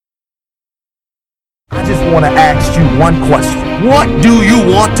want to ask you one question. What do you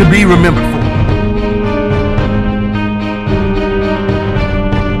want to be remembered for?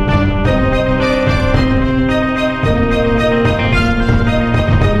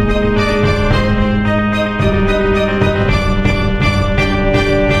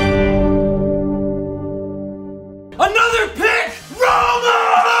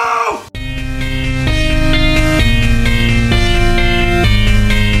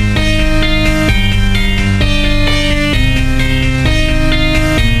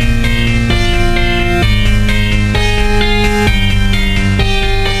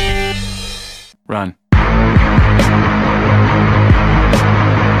 Run.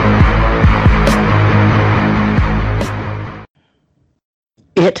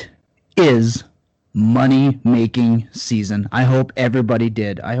 It is money-making season. I hope everybody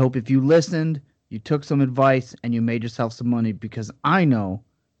did. I hope if you listened, you took some advice, and you made yourself some money, because I know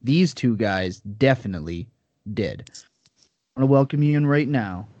these two guys definitely did. I want to welcome you in right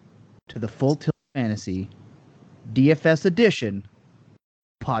now to the Full Tilt Fantasy DFS Edition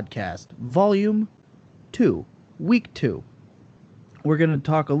podcast, Volume 2, Week 2. We're going to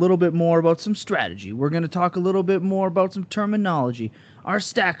talk a little bit more about some strategy. We're going to talk a little bit more about some terminology. Our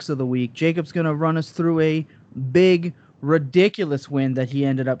stacks of the week. Jacob's going to run us through a big, ridiculous win that he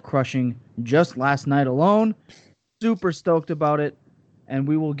ended up crushing just last night alone. Super stoked about it. And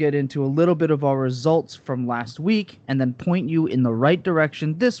we will get into a little bit of our results from last week and then point you in the right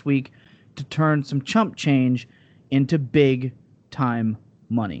direction this week to turn some chump change into big time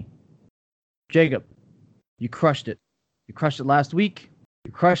money. Jacob, you crushed it. You crushed it last week.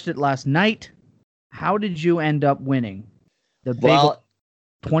 You crushed it last night. How did you end up winning? The big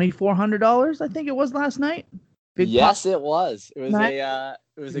 $2,400, I think it was last night. Yes, it was. It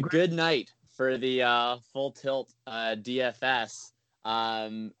was a good night for the Full Tilt DFS.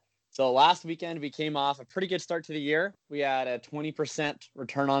 So last weekend we came off a pretty good start to the year. We had a 20%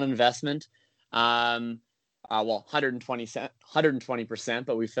 return on investment. 120%,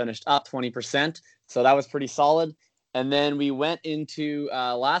 but we finished up 20%. So that was pretty solid. And then we went into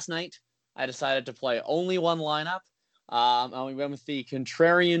last night. I decided to play only one lineup. And we went with the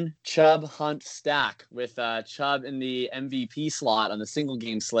contrarian Chubb Hunt stack with Chubb in the MVP slot on the single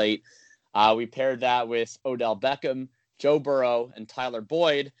game slate. We paired that with Odell Beckham, Joe Burrow, and Tyler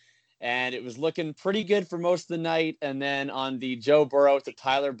Boyd. And it was looking pretty good for most of the night. And then on the Joe Burrow to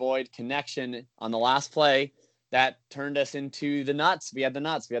Tyler Boyd connection on the last play, that turned us into the nuts. We had the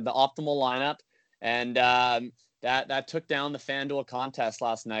optimal lineup. And that took down the FanDuel contest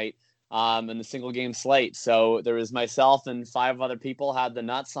last night in the single game slate. So there was myself and 5 other people had the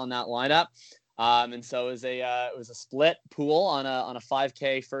nuts on that lineup. And so it was a split pool on a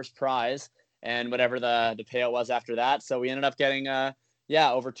 5K first prize and whatever the payout was after that. So we ended up getting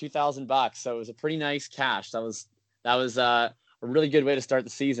over $2,000. So it was a pretty nice cash. That was a really good way to start the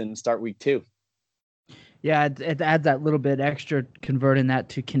season, start week 2. Yeah, it adds that little bit extra, converting that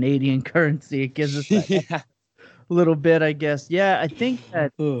to Canadian currency. It gives us that little bit, I guess. Yeah, I think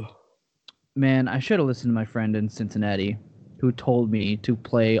that, man, I should have listened to my friend in Cincinnati who told me to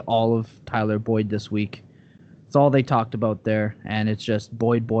play all of Tyler Boyd this week. It's all they talked about there, and it's just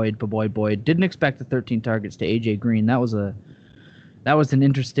Boyd. Didn't expect the 13 targets to A.J. Green. That was an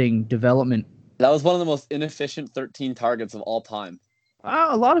interesting development. That was one of the most inefficient 13 targets of all time.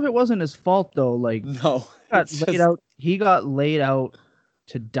 A lot of it wasn't his fault, though. No, he got laid out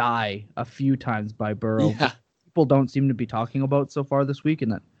to die a few times by Burrow. Yeah. People don't seem to be talking about so far this week,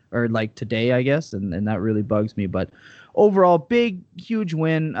 or today, I guess, and that really bugs me. But overall, big, huge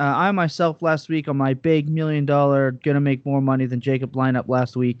win. I myself last week on my big $1 million gonna make more money than Jacob lineup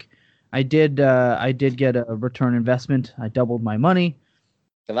last week. I did get a return investment. I doubled my money.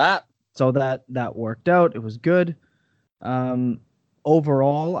 Look at that. So that worked out. It was good.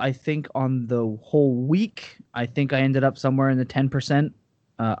 Overall, I think on the whole week, I think I ended up somewhere in the 10%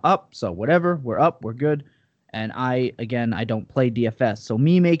 up. So whatever, we're up, we're good. And I don't play DFS. So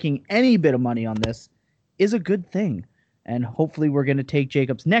me making any bit of money on this is a good thing. And hopefully we're going to take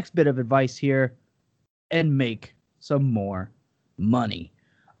Jacob's next bit of advice here and make some more money.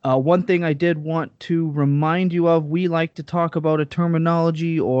 One thing I did want to remind you of, we like to talk about a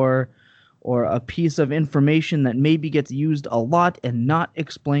terminology or a piece of information that maybe gets used a lot and not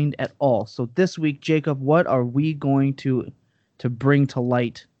explained at all. So this week, Jacob, what are we going to bring to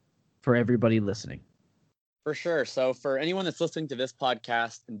light for everybody listening? For sure. So for anyone that's listening to this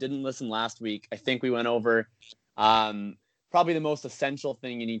podcast and didn't listen last week, I think we went over probably the most essential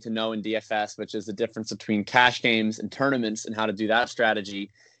thing you need to know in DFS, which is the difference between cash games and tournaments and how to do that strategy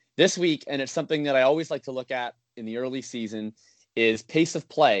this week. And it's something that I always like to look at in the early season, is pace of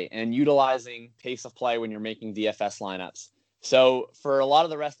play and utilizing pace of play when you're making DFS lineups. So for a lot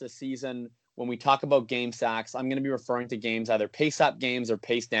of the rest of the season, when we talk about game stacks, I'm going to be referring to games, either pace up games or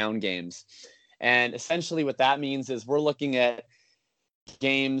pace down games. And essentially what that means is we're looking at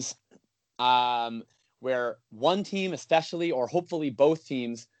games where one team especially, or hopefully both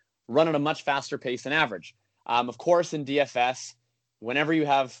teams, run at a much faster pace than average. Of course, in DFS, whenever you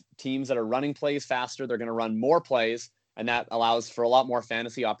have teams that are running plays faster, they're going to run more plays, and that allows for a lot more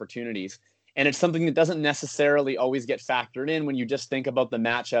fantasy opportunities. And it's something that doesn't necessarily always get factored in when you just think about the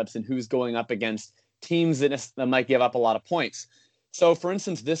matchups and who's going up against teams that might give up a lot of points. So, for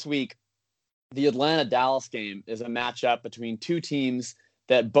instance, this week, the Atlanta-Dallas game is a matchup between two teams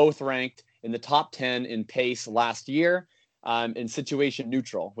that both ranked in the top 10 in pace last year in situation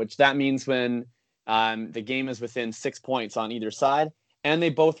neutral, which that means when the game is within 6 points on either side, and they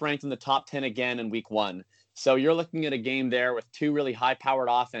both ranked in the top 10 again in week 1. So you're looking at a game there with two really high-powered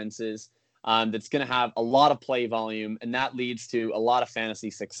offenses that's going to have a lot of play volume, and that leads to a lot of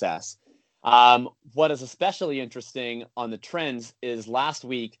fantasy success. What is especially interesting on the trends is last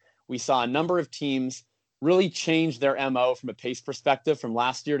week we saw a number of teams really change their MO from a pace perspective from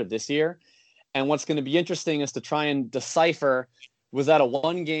last year to this year. And what's going to be interesting is to try and decipher, was that a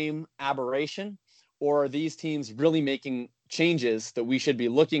one-game aberration, or are these teams really making changes that we should be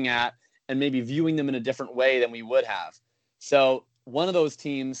looking at and maybe viewing them in a different way than we would have? So one of those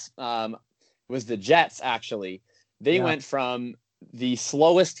teams was the Jets, actually. They went from the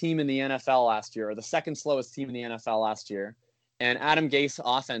slowest team in the NFL last year, or the second slowest team in the NFL last year, and Adam Gase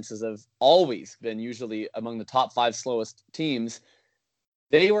offenses have always been usually among the top 5 slowest teams.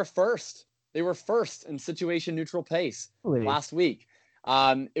 They were first. They were first in situation neutral pace last week.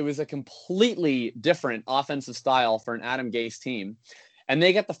 It was a completely different offensive style for an Adam Gase team. And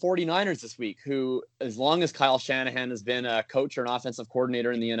they get the 49ers this week, who, as long as Kyle Shanahan has been a coach or an offensive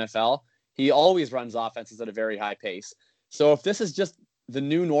coordinator in the NFL, he always runs offenses at a very high pace. So if this is just the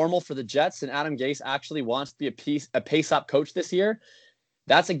new normal for the Jets and Adam Gase actually wants to be a pace-up coach this year,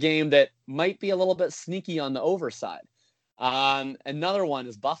 that's a game that might be a little bit sneaky on the over side. Another one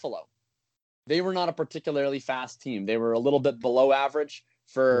is Buffalo. They were not a particularly fast team. They were a little bit below average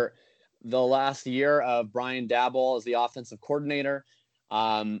for the last year of Brian Daboll as the offensive coordinator,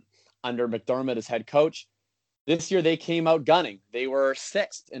 under McDermott as head coach. This year, they came out gunning. They were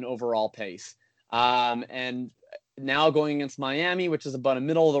 6th in overall pace. And now going against Miami, which is about a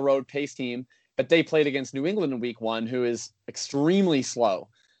middle-of-the-road pace team, but they played against New England in week 1, who is extremely slow.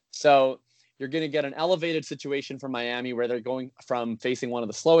 So you're going to get an elevated situation for Miami where they're going from facing one of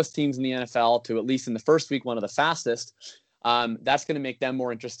the slowest teams in the NFL to, at least in the first week, one of the fastest. That's going to make them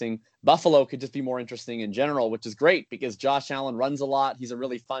more interesting. Buffalo could just be more interesting in general, which is great because Josh Allen runs a lot. He's a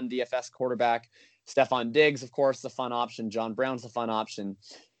really fun DFS quarterback. Stephon Diggs, of course, is a fun option. John Brown's a fun option.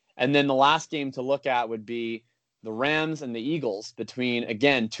 And then the last game to look at would be the Rams and the Eagles, between,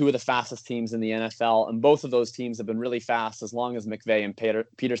 again, two of the fastest teams in the NFL. And both of those teams have been really fast as long as McVay and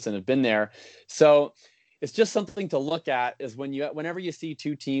Peterson have been there. So it's just something to look at, is whenever you see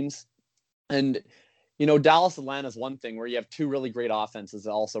two teams, and, you know, Dallas, Atlanta is one thing where you have two really great offenses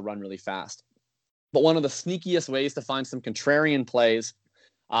that also run really fast. But one of the sneakiest ways to find some contrarian plays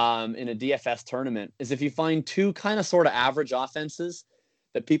in a DFS tournament is if you find two kind of sort of average offenses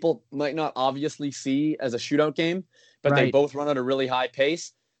that people might not obviously see as a shootout game, but they both run at a really high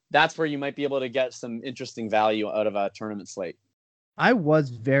pace. That's where you might be able to get some interesting value out of a tournament slate. I was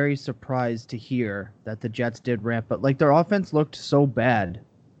very surprised to hear that the Jets did ramp, but like their offense looked so bad,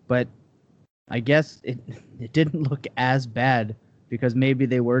 but I guess it didn't look as bad because maybe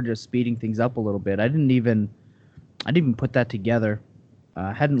they were just speeding things up a little bit. I didn't even put that together.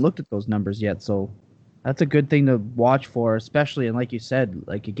 I hadn't looked at those numbers yet, so that's a good thing to watch for, especially, and like you said,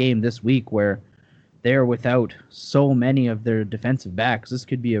 like a game this week where they're without so many of their defensive backs. This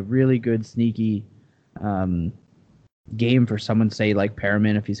could be a really good sneaky game for someone, say like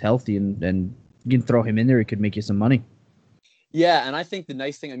Perriman, if he's healthy, and you can throw him in there. He could make you some money. Yeah, and I think the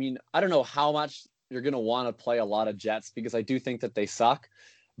nice thing, I mean, I don't know how much you're going to want to play a lot of Jets because I do think that they suck.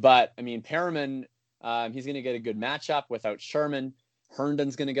 But, I mean, Perriman, he's going to get a good matchup without Sherman.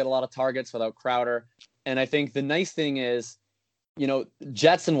 Herndon's going to get a lot of targets without Crowder. And I think the nice thing is, you know,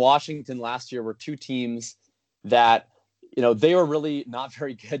 Jets and Washington last year were two teams that, you know, they were really not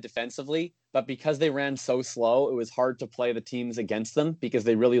very good defensively, but because they ran so slow, it was hard to play the teams against them because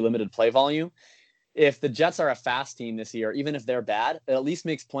they really limited play volume. If the Jets are a fast team this year, even if they're bad, it at least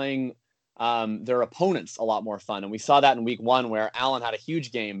makes playing their opponents a lot more fun. And we saw that in week 1 where Allen had a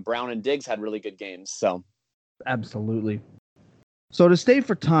huge game. Brown and Diggs had really good games. So, absolutely. So to stay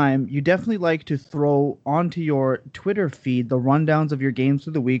for time, you definitely like to throw onto your Twitter feed the rundowns of your games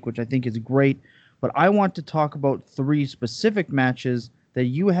for the week, which I think is great. But I want to talk about 3 specific matches that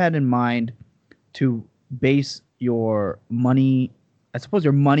you had in mind to base your money, I suppose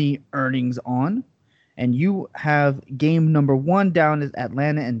your money earnings on. And you have game number 1 down as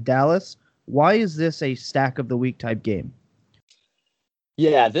Atlanta and Dallas. Why is this a stack of the week type game?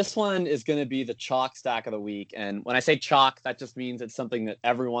 Yeah, this one is going to be the chalk stack of the week. And when I say chalk, that just means it's something that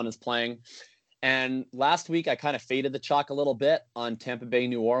everyone is playing. And last week, I kind of faded the chalk a little bit on Tampa Bay,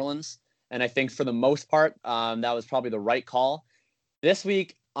 New Orleans. And I think for the most part, that was probably the right call. This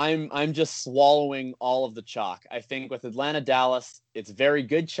week, I'm just swallowing all of the chalk. I think with Atlanta, Dallas, it's very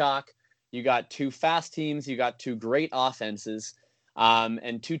good chalk. You got 2 fast teams. You got 2 great offenses.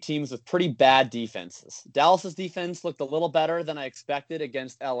 And 2 teams with pretty bad defenses. Dallas's defense looked a little better than I expected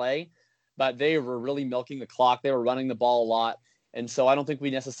against LA, but they were really milking the clock. They were running the ball a lot. And so I don't think we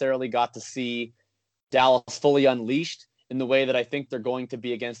necessarily got to see Dallas fully unleashed in the way that I think they're going to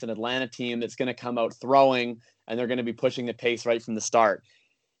be against an Atlanta team that's going to come out throwing, and they're going to be pushing the pace right from the start.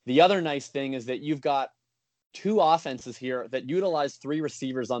 The other nice thing is that you've got 2 offenses here that utilize 3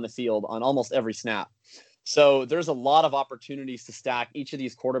 receivers on the field on almost every snap. So there's a lot of opportunities to stack each of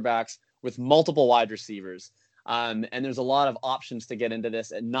these quarterbacks with multiple wide receivers. And there's a lot of options to get into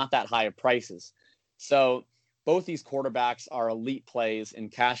this at not that high of prices. So both these quarterbacks are elite plays in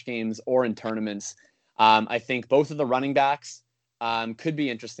cash games or in tournaments. I think both of the running backs could be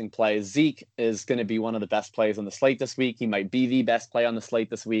interesting plays. Zeke is going to be one of the best plays on the slate this week. He might be the best play on the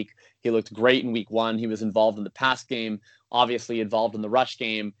slate this week. He looked great in week 1. He was involved in the pass game, obviously involved in the rush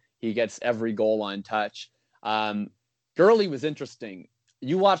game. He gets every goal line touch. Gurley was interesting.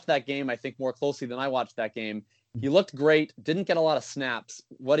 You watched that game, I think, more closely than I watched that game. He looked great, didn't get a lot of snaps.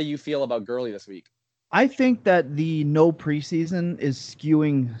 What do you feel about Gurley this week? I think that the no preseason is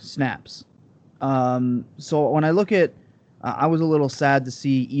skewing snaps. So when I look at, I was a little sad to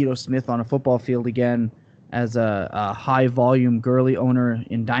see Ito Smith on a football field again as a high volume Gurley owner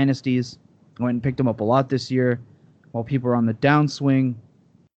in dynasties. I went and picked him up a lot this year while people were on the downswing.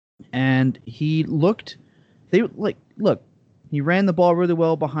 And he looked, he ran the ball really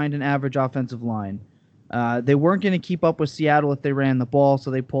well behind an average offensive line. They weren't going to keep up with Seattle if they ran the ball,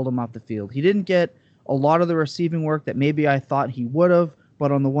 so they pulled him off the field. He didn't get a lot of the receiving work that maybe I thought he would have,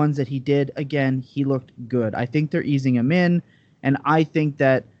 but on the ones that he did, again, he looked good. I think they're easing him in, and I think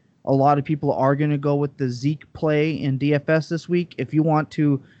that a lot of people are going to go with the Zeke play in DFS this week. If you want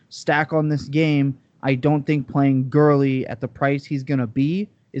to stack on this game, I don't think playing Gurley at the price he's going to be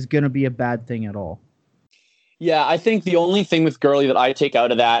is going to be a bad thing at all. Yeah, I think the only thing with Gurley that I take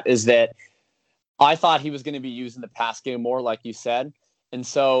out of that is that I thought he was going to be used in the pass game more, like you said. And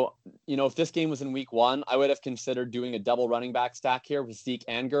so, if this game was in week 1, I would have considered doing a double running back stack here with Zeke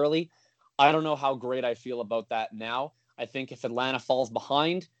and Gurley. I don't know how great I feel about that now. I think if Atlanta falls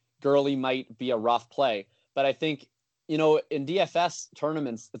behind, Gurley might be a rough play. But I think, in DFS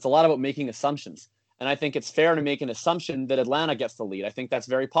tournaments, it's a lot about making assumptions. And I think it's fair to make an assumption that Atlanta gets the lead. I think that's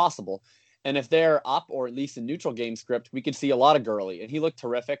very possible. And if they're up, or at least in neutral game script, we could see a lot of Gurley. And he looked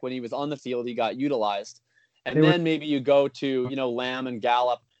terrific when he was on the field. He got utilized. And then maybe you go to, Lamb and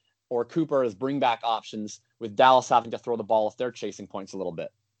Gallup or Cooper as bring back options, with Dallas having to throw the ball if they're chasing points a little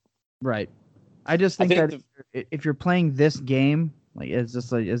bit. Right. I just think that if you're playing this game, like it's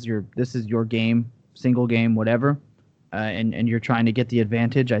just like this is your game, single game, whatever, and you're trying to get the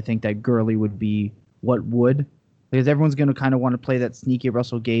advantage, I think that Gurley would be what would, because everyone's going to kind of want to play that sneaky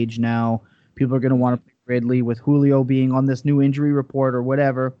Russell Gage now. People are going to want to play Ridley with Julio being on this new injury report or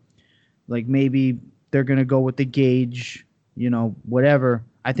whatever. Like maybe they're going to go with the Gage, whatever.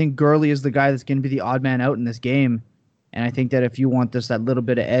 I think Gurley is the guy that's going to be the odd man out in this game. And I think that if you want that little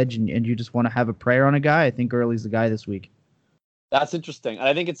bit of edge and you just want to have a prayer on a guy, I think Gurley's the guy this week. That's interesting. And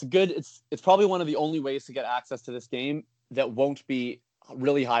I think it's good. It's probably one of the only ways to get access to this game that won't be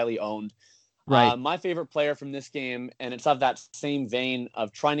really highly owned. Right. My favorite player from this game, and it's of that same vein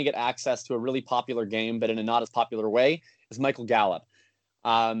of trying to get access to a really popular game, but in a not as popular way, is Michael Gallup.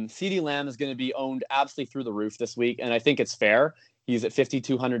 CeeDee Lamb is going to be owned absolutely through the roof this week, and I think it's fair. He's at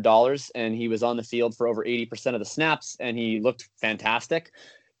 $5,200, and he was on the field for over 80% of the snaps, and he looked fantastic.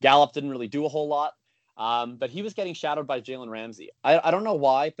 Gallup didn't really do a whole lot, but he was getting shadowed by Jalen Ramsey. I don't know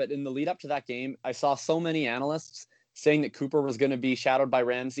why, but in the lead up to that game, I saw so many analysts saying that Cooper was going to be shadowed by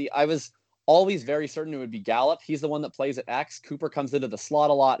Ramsey. I was always very certain it would be Gallup. He's the one that plays at X. Cooper comes into the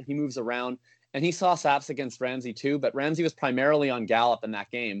slot a lot. He moves around, and he saw saps against Ramsey too, but Ramsey was primarily on Gallup in that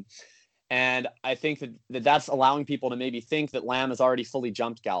game. And I think that that's allowing people to maybe think that Lamb has already fully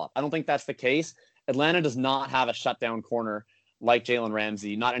jumped Gallup. I don't think that's the case. Atlanta does not have a shutdown corner like Jalen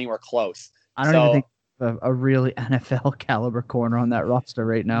Ramsey, not anywhere close. I don't even think a really NFL caliber corner on that roster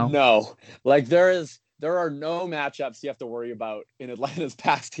right now. No, like there are no matchups you have to worry about in Atlanta's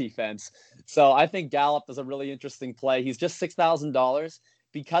pass defense. So I think Gallup is a really interesting play. He's just $6,000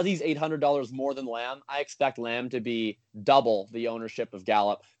 because he's $800 more than Lamb. I expect Lamb to be double the ownership of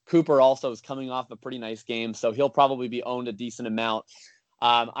Gallup. Cooper also is coming off a pretty nice game, so he'll probably be owned a decent amount.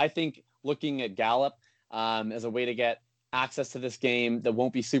 I think looking at Gallup as a way to get access to this game that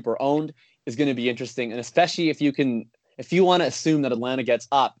won't be super owned is going to be interesting, and especially if you want to assume that Atlanta gets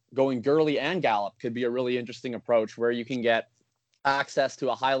up, going Gurley and Gallup could be a really interesting approach where you can get access to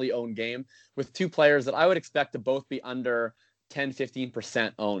a highly owned game with two players that I would expect to both be under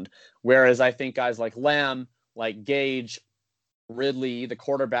 10-15% owned. Whereas I think guys like Lamb, like Gage, Ridley, the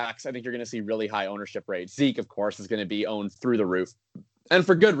quarterbacks, I think you're going to see really high ownership rates. Zeke, of course, is going to be owned through the roof, and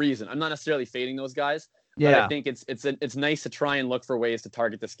for good reason. I'm not necessarily fading those guys, but I think it's nice to try and look for ways to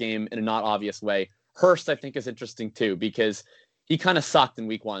target this game in a not obvious way. Hurst, I think, is interesting too because he kind of sucked in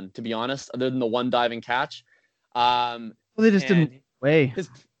week 1, to be honest, other than the one diving catch. Well, they just didn't play.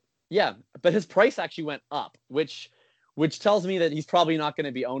 But his price actually went up, which tells me that he's probably not going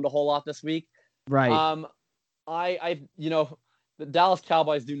to be owned a whole lot this week. Right. The Dallas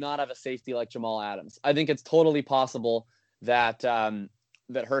Cowboys do not have a safety like Jamal Adams. I think it's totally possible that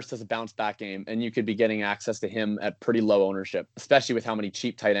that Hurst has a bounce back game, and you could be getting access to him at pretty low ownership, especially with how many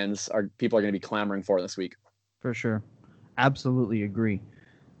cheap tight ends people are going to be clamoring for this week. For sure. Absolutely agree.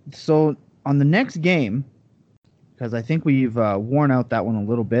 So on the next game, because I think we've worn out that one a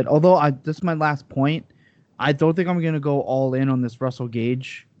little bit, although this is my last point, I don't think I'm going to go all in on this Russell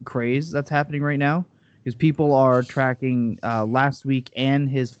Gage craze that's happening right now, because people are tracking last week and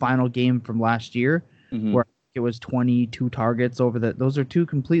his final game from last year, where it was 22 targets over those are two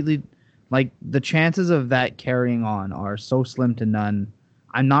completely, like, the chances of that carrying on are so slim to none.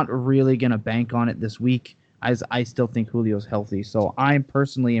 I'm not really going to bank on it this week, as I still think Julio's healthy. So I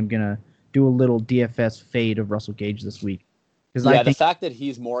personally am going to do a little DFS fade of Russell Gage this week. The fact that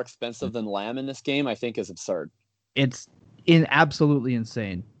he's more expensive than Lamb in this game, I think, is absurd. It's absolutely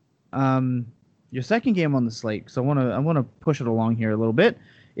insane. Your second game on the slate, so I want to push it along here a little bit,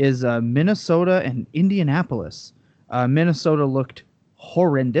 is Minnesota and Indianapolis. Minnesota looked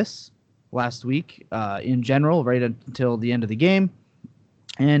horrendous last week in general, right until the end of the game,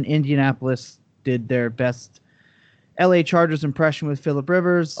 and Indianapolis did their best LA Chargers impression with Phillip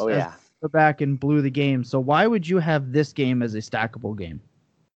Rivers. Oh yeah, back and blew the game. So why would you have this game as a stackable game?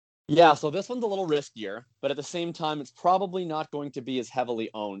 Yeah, so this one's a little riskier, but at the same time, it's probably not going to be as heavily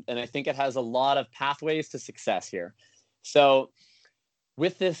owned. And I think it has a lot of pathways to success here. So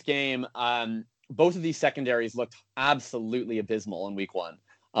with this game, both of these secondaries looked absolutely abysmal in week 1.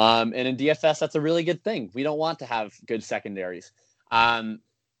 And in DFS, that's a really good thing. We don't want to have good secondaries.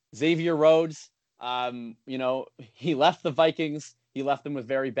 Xavier Rhodes, he left the Vikings. He left them with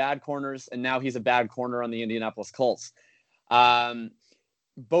very bad corners, and now he's a bad corner on the Indianapolis Colts.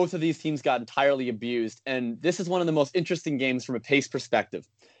 Both of these teams got entirely abused, and this is one of the most interesting games from a pace perspective.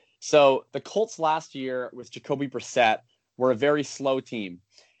 So the Colts last year with Jacoby Brissett were a very slow team,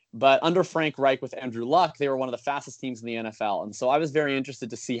 but under Frank Reich with Andrew Luck, they were one of the fastest teams in the NFL. And so I was very interested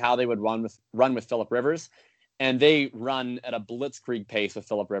to see how they would run with Phillip Rivers, and they run at a blitzkrieg pace with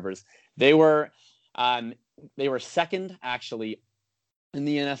Phillip Rivers. They were second actually in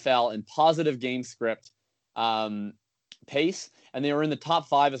the NFL in positive game script pace, and they were in the top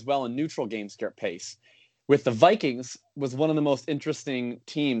 5 as well in neutral game script pace. With the Vikings was one of the most interesting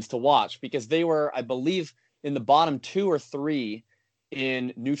teams to watch because they were, I believe, in the bottom 2 or 3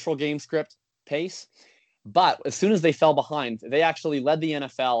 in neutral game script pace. But as soon as they fell behind, they actually led the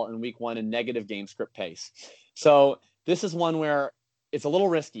NFL in week 1 in negative game script pace. So this is one where it's a little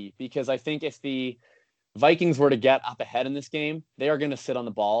risky because I think if the Vikings were to get up ahead in this game, they are going to sit on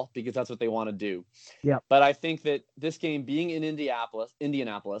the ball because that's what they want to do. Yeah. But I think that this game being in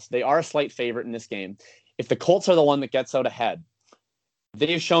Indianapolis, they are a slight favorite in this game. If the Colts are the one that gets out ahead,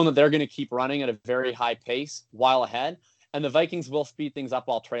 they've shown that they're going to keep running at a very high pace while ahead, and the Vikings will speed things up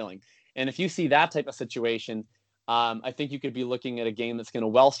while trailing. And if you see that type of situation, I think you could be looking at a game that's going to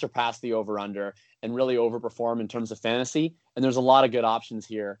well surpass the over-under and really overperform in terms of fantasy. And there's a lot of good options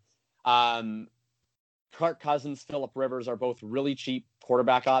here. Clark Cousins, Phillip Rivers are both really cheap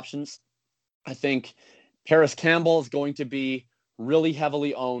quarterback options. I think Paris Campbell is going to be really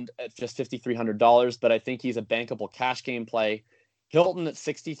heavily owned at just $5,300, but I think he's a bankable cash game play. Hilton at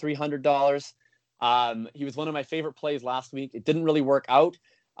 $6,300. He was one of my favorite plays last week. It didn't really work out,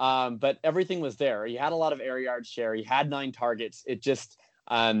 but everything was there. He had a lot of air yard share. He had 9 targets. It just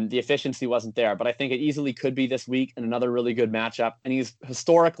The efficiency wasn't there, but I think it easily could be this week in another really good matchup. And he's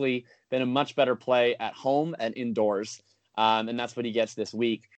historically been a much better play at home and indoors. And that's what he gets this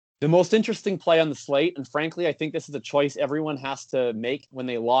week. The most interesting play on the slate, and frankly, I think this is a choice everyone has to make when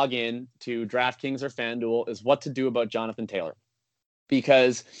they log in to DraftKings or FanDuel, is what to do about Jonathan Taylor.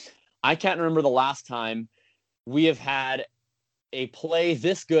 Because I can't remember the last time we have had a play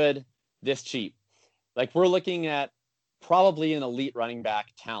this good, this cheap. Like, we're looking at probably an elite running back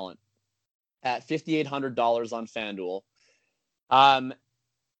talent at $5,800 on FanDuel,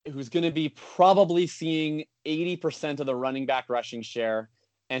 who's going to be probably seeing 80% of the running back rushing share,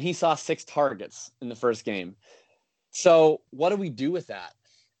 and he saw 6 targets in the first game. So what do we do with that?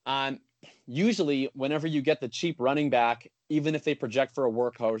 Usually, whenever you get the cheap running back, even if they project for a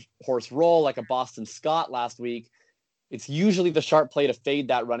workhorse role like a Boston Scott last week, it's usually the sharp play to fade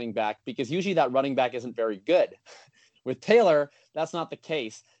that running back, because usually that running back isn't very good. With Taylor, that's not the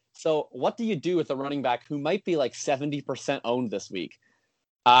case. So what do you do with a running back who might be like 70% owned this week,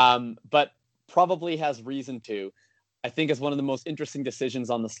 but probably has reason to? I think is one of the most interesting decisions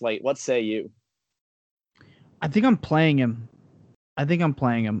on the slate. What say you? I think I'm playing him. I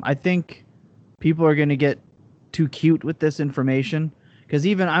think people are going to get too cute with this information, because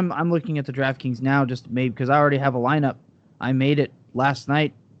even I'm looking at the DraftKings now, just maybe because I already have a lineup. I made it last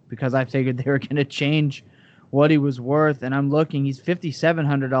night because I figured they were going to change what he was worth, and I'm looking. He's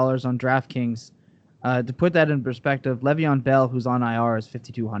 $5,700 on DraftKings. To put that in perspective, Le'Veon Bell, who's on IR, is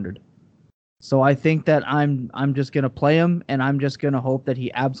 $5,200. So I think that I'm just going to play him, and I'm just going to hope that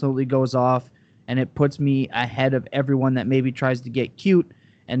he absolutely goes off, and it puts me ahead of everyone that maybe tries to get cute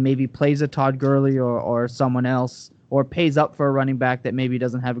and maybe plays a Todd Gurley or someone else, or pays up for a running back that maybe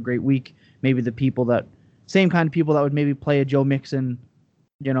doesn't have a great week. Maybe the people that, same kind of people that would maybe play a Joe Mixon,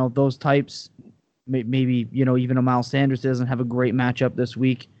 those types. Maybe, even a Miles Sanders doesn't have a great matchup this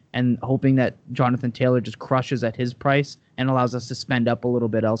week, and hoping that Jonathan Taylor just crushes at his price and allows us to spend up a little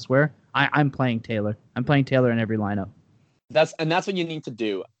bit elsewhere. I'm playing Taylor. I'm playing Taylor in every lineup. That's what you need to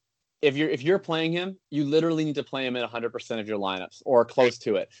do. If you're playing him, you literally need to play him in 100% of your lineups or close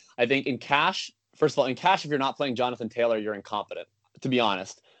to it. I think in cash, first of all, if you're not playing Jonathan Taylor, you're incompetent, to be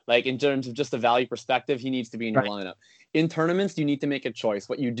honest. Like, in terms of just the value perspective, he needs to be in your lineup. In tournaments, you need to make a choice.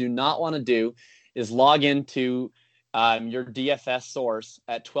 What you do not want to do is log into your DFS source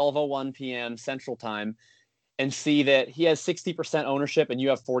at 12:01 p.m. Central Time and see that he has 60% ownership and you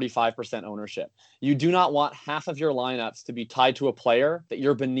have 45% ownership. You do not want half of your lineups to be tied to a player that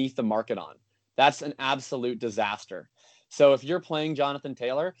you're beneath the market on. That's an absolute disaster. So if you're playing Jonathan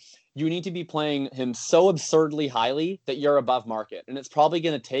Taylor, you need to be playing him so absurdly highly that you're above market. And it's probably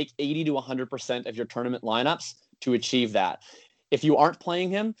going to take 80 to 100% of your tournament lineups to achieve that. If you aren't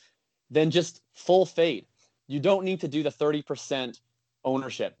playing him, then just full fade. You don't need to do the 30%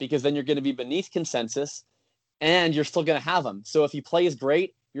 ownership, because then you're going to be beneath consensus and you're still going to have him. So if he plays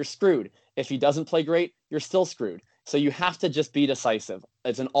great, you're screwed. If he doesn't play great, you're still screwed. So you have to just be decisive.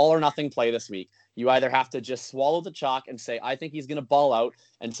 It's an all or nothing play this week. You either have to just swallow the chalk and say, I think he's going to ball out,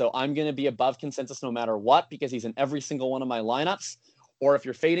 and so I'm going to be above consensus no matter what, because he's in every single one of my lineups. Or if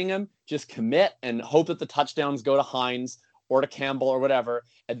you're fading him, just commit and hope that the touchdowns go to Hines or to Campbell or whatever.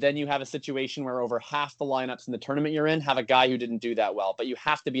 And then you have a situation where over half the lineups in the tournament you're in have a guy who didn't do that well. But you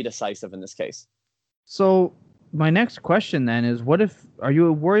have to be decisive in this case. So my next question then is, are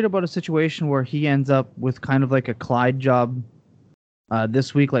you worried about a situation where he ends up with kind of like a Clyde job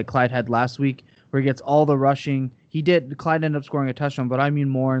this week, like Clyde had last week, where he gets all the rushing? Clyde ended up scoring a touchdown, but I mean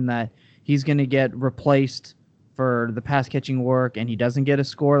more in that he's going to get replaced for the pass catching work and he doesn't get a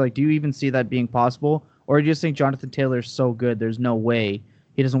score. Like, do you even see that being possible? Or do you just think Jonathan Taylor is so good, there's no way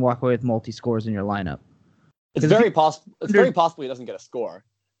he doesn't walk away with multi-scores in your lineup? It's very possible. It's very possible he doesn't get a score.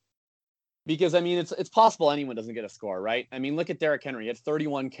 Because, I mean, it's possible anyone doesn't get a score, right? I mean, look at Derrick Henry. He had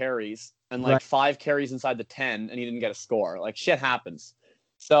 31 carries and 5 carries inside the 10, and he didn't get a score. Like, shit happens.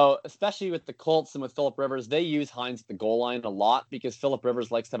 So, especially with the Colts and with Phillip Rivers, they use Hines at the goal line a lot because Phillip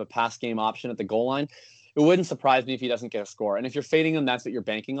Rivers likes to have a pass game option at the goal line. It wouldn't surprise me if he doesn't get a score. And if you're fading him, that's what you're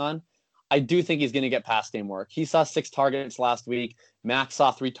banking on. I do think he's going to get pass game work. He saw 6 targets last week. Max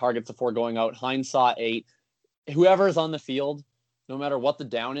saw 3 targets before going out. Hines saw 8. Whoever is on the field, no matter what the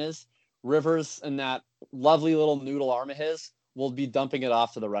down is, Rivers and that lovely little noodle arm of his will be dumping it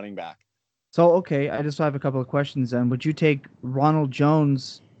off to the running back. So, okay, I just have a couple of questions then. Would you take Ronald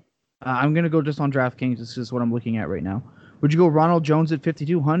Jones? I'm going to go just on DraftKings. This is what I'm looking at right now. Would you go Ronald Jones at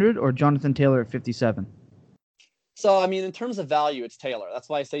 5,200 or Jonathan Taylor at 57? So, I mean, in terms of value, it's Taylor. That's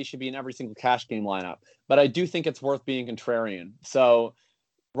why I say he should be in every single cash game lineup. But I do think it's worth being contrarian. So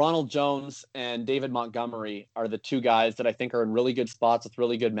Ronald Jones and David Montgomery are the two guys that I think are in really good spots with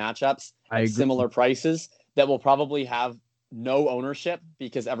really good matchups I at agree. similar prices that will probably have no ownership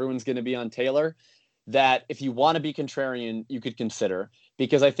because everyone's going to be on Taylor. That if you want to be contrarian, you could consider,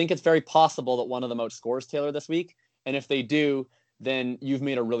 because I think it's very possible that one of them outscores Taylor this week. And if they do, then you've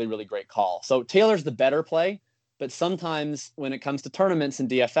made a really, really great call. So Taylor's the better play, but sometimes when it comes to tournaments in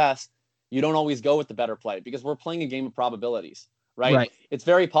DFS, you don't always go with the better play because we're playing a game of probabilities. Right? It's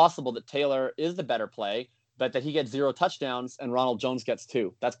very possible that Taylor is the better play, but that he gets 0 touchdowns and Ronald Jones gets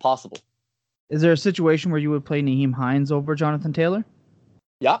 2. That's possible. Is there a situation where you would play Nyheim Hines over Jonathan Taylor?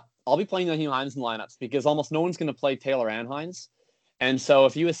 Yeah, I'll be playing Nyheim Hines in lineups because almost no one's going to play Taylor and Hines. And so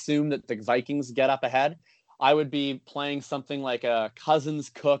if you assume that the Vikings get up ahead, I would be playing something like a Cousins,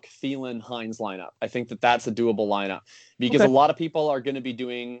 Cook, Thielen, Hines lineup. I think that that's a doable lineup because a lot of people are going to be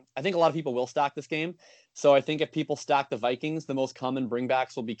doing, I think a lot of people will stack this game. So I think if people stack the Vikings, the most common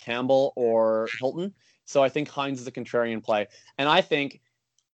bringbacks will be Campbell or Hilton. So I think Hines is a contrarian play. And I think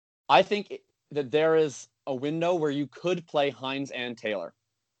that there is a window where you could play Hines and Taylor.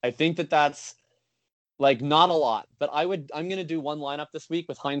 I think that that's like not a lot, but I'm going to do one lineup this week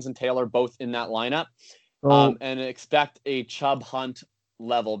with Hines and Taylor both in that lineup. And expect a Chubb Hunt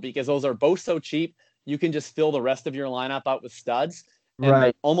level because those are both so cheap. You can just fill the rest of your lineup out with studs.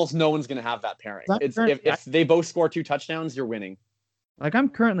 And almost no one's going to have that pairing. If they both score 2 touchdowns, you're winning. Like I'm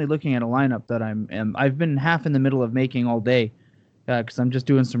currently looking at a lineup that I've been half in the middle of making all day because I'm just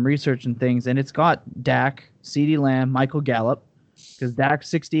doing some research and things. And it's got Dak, CeeDee Lamb, Michael Gallup, because Dak's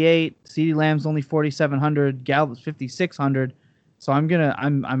 68, CeeDee Lamb's only 4,700, Gallup's 5,600. So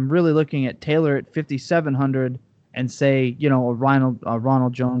I'm really looking at Taylor at 5,700 and say, a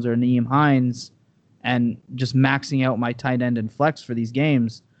Ronald Jones or a Nyheim Hines and just maxing out my tight end and flex for these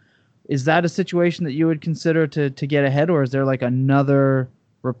games. Is that a situation that you would consider to get ahead, or is there like another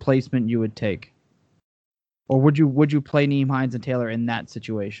replacement you would take? Or would you play Nyheim Hines and Taylor in that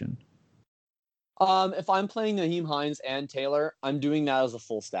situation? If I'm playing Nyheim Hines and Taylor, I'm doing that as a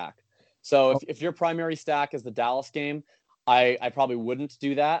full stack. So if your primary stack is the Dallas game, I probably wouldn't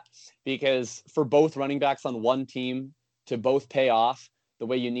do that because for both running backs on one team to both pay off the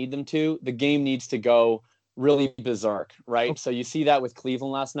way you need them to, the game needs to go really berserk, right? So you see that with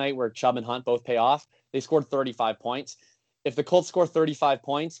Cleveland last night where Chubb and Hunt both pay off. They scored 35 points. If the Colts score 35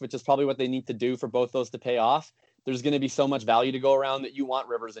 points, which is probably what they need to do for both those to pay off, there's going to be so much value to go around that you want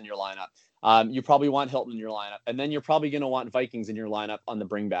Rivers in your lineup. You probably want Hilton in your lineup. And then you're probably going to want Vikings in your lineup on the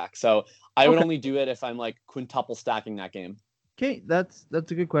bring back. So I would only do it if I'm like quintuple stacking that game. Okay, that's a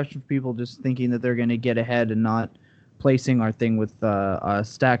good question for people just thinking that they're going to get ahead and not placing our thing with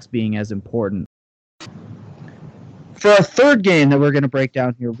stacks being as important. For our third game that we're going to break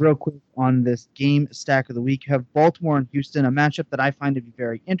down here real quick on this game stack of the week, you have Baltimore and Houston, a matchup that I find to be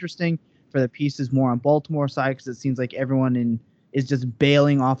very interesting for the pieces more on Baltimore side because it seems like everyone is just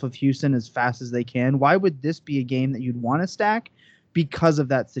bailing off of Houston as fast as they can. Why would this be a game that you'd want to stack? Because of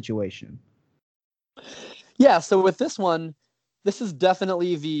that situation. Yeah, so with this one, this is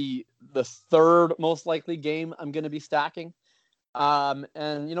definitely the third most likely game I'm going to be stacking. And,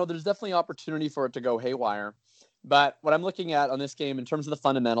 there's definitely opportunity for it to go haywire. But what I'm looking at on this game in terms of the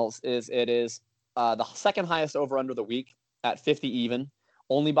fundamentals is it is the second highest over-under the week at 50 even,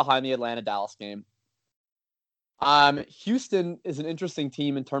 only behind the Atlanta-Dallas game. Houston is an interesting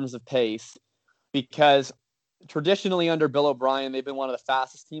team in terms of pace because traditionally under Bill O'Brien, they've been one of the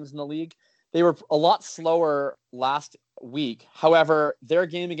fastest teams in the league. They were a lot slower last week. However, their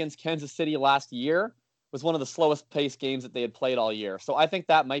game against Kansas City last year was one of the slowest paced games that they had played all year. So I think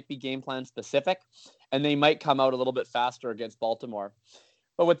that might be game plan specific, and they might come out a little bit faster against Baltimore.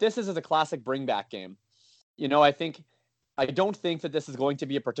 But what this is a classic bring back game. I don't think that this is going to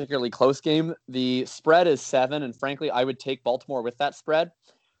be a particularly close game. The spread is 7, and frankly, I would take Baltimore with that spread.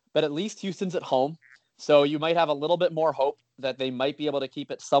 But at least Houston's at home, so you might have a little bit more hope that they might be able to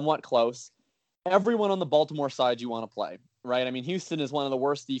keep it somewhat close. Everyone on the Baltimore side you want to play, right? I mean, Houston is one of the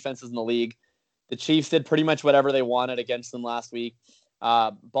worst defenses in the league. The Chiefs did pretty much whatever they wanted against them last week.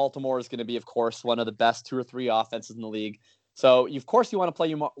 Baltimore is going to be, of course, one of the best 2 or 3 offenses in the league. So, of course, you want to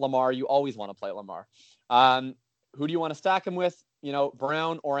play Lamar. You always want to play Lamar. Who do you want to stack him with?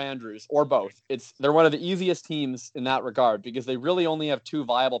 Brown or Andrews or both. They're one of the easiest teams in that regard because they really only have 2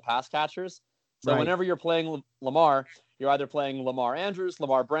 viable pass catchers. So whenever you're playing Lamar, you're either playing Lamar Andrews,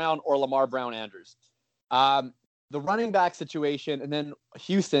 Lamar Brown, or Lamar Brown Andrews. The running back situation, and then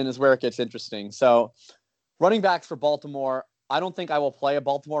Houston is where it gets interesting. So running backs for Baltimore, I don't think I will play a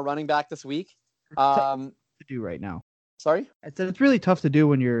Baltimore running back this week. To do right now. Sorry? I said it's really tough to do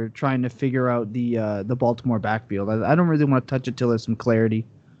when you're trying to figure out the Baltimore backfield. I don't really want to touch it till there's some clarity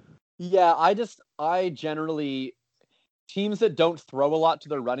Yeah, I generally, teams that don't throw a lot to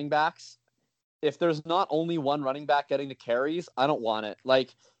their running backs, if there's not only one running back getting the carries, I don't want it.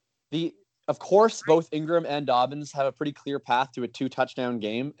 Like, of course, both Ingram and Dobbins have a pretty clear path to a 2-touchdown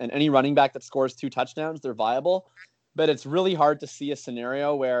game, and any running back that scores 2 touchdowns, they're viable. But it's really hard to see a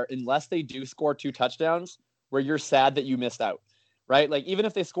scenario where, unless they do score 2 touchdowns, where you're sad that you missed out, right? Like, even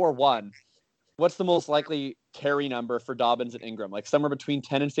if they score 1, what's the most likely carry number for Dobbins and Ingram? Like somewhere between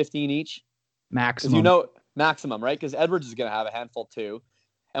 10 and 15 each? Maximum. Maximum, right? Because Edwards is going to have a handful too.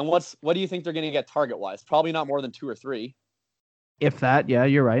 And what do you think they're going to get target-wise? Probably not more than 2 or 3. If that, yeah,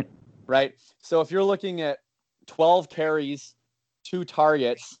 you're right. Right? So if you're looking at 12 carries, 2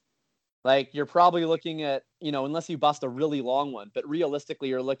 targets, like you're probably looking at, unless you bust a really long one, but realistically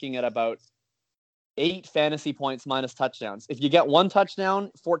you're looking at about 8 fantasy points minus touchdowns. If you get 1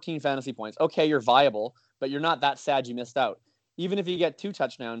 touchdown, 14 fantasy points. Okay, you're viable, but you're not that sad you missed out. Even if you get 2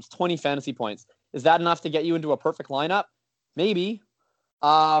 touchdowns, 20 fantasy points. Is that enough to get you into a perfect lineup? Maybe.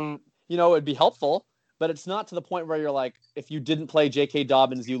 It'd be helpful, but it's not to the point where you're like, if you didn't play J.K.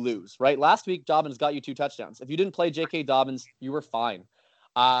 Dobbins, you lose, right? Last week, Dobbins got you 2 touchdowns. If you didn't play J.K. Dobbins, you were fine.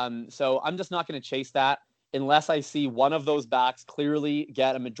 So I'm just not going to chase that unless I see one of those backs clearly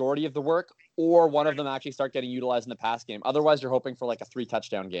get a majority of the work or one of them actually start getting utilized in the pass game. Otherwise, you're hoping for like a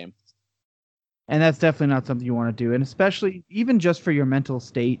 3-touchdown game. And that's definitely not something you want to do. And especially, even just for your mental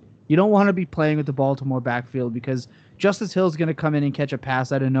state, you don't want to be playing with the Baltimore backfield because Justice Hill's going to come in and catch a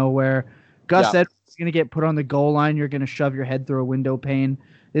pass out of nowhere. Gus Edwards is going to get put on the goal line. You're going to shove your head through a window pane.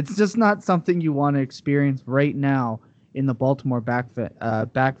 It's just not something you want to experience right now in the Baltimore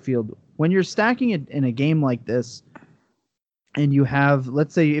backfield. When you're stacking it in a game like this, and you have,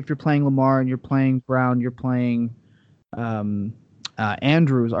 let's say if you're playing Lamar and you're playing Brown, you're playing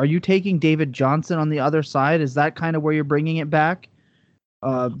Andrews, are you taking David Johnson on the other side? Is that kind of where you're bringing it back?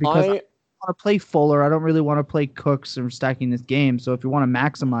 Because I want to play Fuller. I don't really want to play Cooks or stacking this game. So if you want to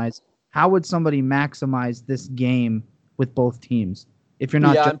maximize, how would somebody maximize this game with both teams? If you're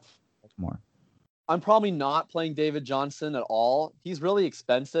not just Baltimore. I'm probably not playing David Johnson at all. He's really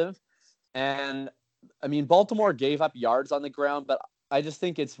expensive. And I mean, Baltimore gave up yards on the ground, but I just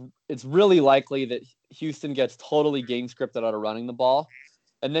think it's really likely that Houston gets totally game scripted out of running the ball.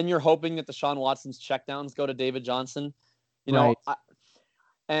 And then you're hoping that Deshaun Watson's checkdowns go to David Johnson. Is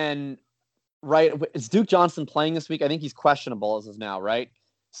Duke Johnson playing this week? I think he's questionable as of now, right?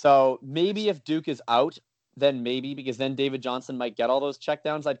 So maybe if Duke is out, then maybe, because then David Johnson might get all those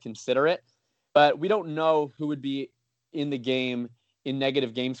checkdowns, I'd consider it. But we don't know who would be in the game in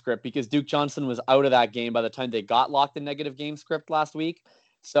negative game script because Duke Johnson was out of that game by the time they got locked in negative game script last week.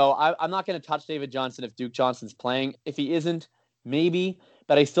 So I'm not going to touch David Johnson if Duke Johnson's playing. If he isn't, maybe.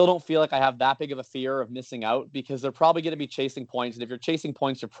 But I still don't feel like I have that big of a fear of missing out because they're probably going to be chasing points. And if you're chasing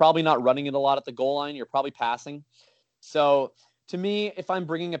points, you're probably not running it a lot at the goal line. You're probably passing. So to me, if I'm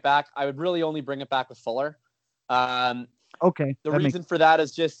bringing it back, I would really only bring it back with Fuller. Okay. The reason for that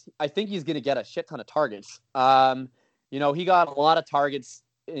is just I think he's going to get a shit ton of targets. He got a lot of targets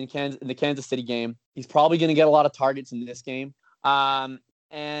in the Kansas City game. He's probably going to get a lot of targets in this game.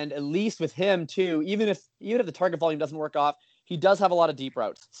 And at least with him too, even if the target volume doesn't work off, he does have a lot of deep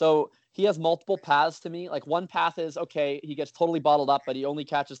routes. So he has multiple paths to me. Like one path is, okay, he gets totally bottled up, but he only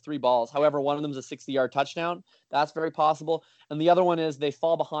catches 3 balls. However, one of them is a 60-yard touchdown. That's very possible. And the other one is they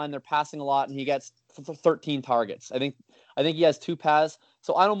fall behind, they're passing a lot, and he gets 13 targets. I think he has 2 paths.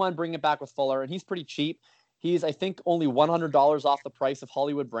 So I don't mind bringing it back with Fuller, and he's pretty cheap. He's, I think, only $100 off the price of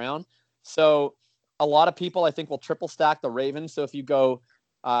Hollywood Brown. So a lot of people, I think, will triple stack the Ravens. So if you go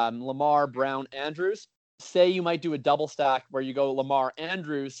Lamar, Brown, Andrews, say you might do a double stack where you go Lamar,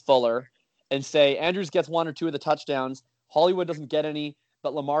 Andrews, Fuller, and say Andrews gets 1 or 2 of the touchdowns. Hollywood doesn't get any,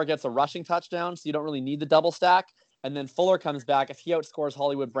 but Lamar gets a rushing touchdown, so you don't really need the double stack. And then Fuller comes back. If he outscores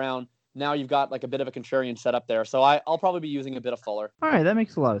Hollywood Brown, now you've got like a bit of a contrarian setup there. So I'll probably be using a bit of Fuller. All right, that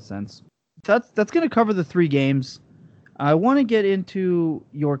makes a lot of sense. That's going to cover the 3 games. I want to get into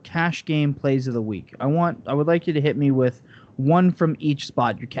your cash game plays of the week. I would like you to hit me with one from each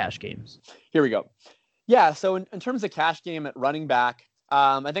spot, your cash games. Here we go. Yeah, so in terms of cash game at running back,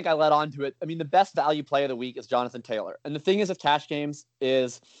 I think I led on to it. I mean, the best value play of the week is Jonathan Taylor. And the thing is with cash games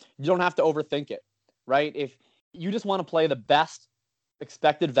is you don't have to overthink it, right? If you just want to play the best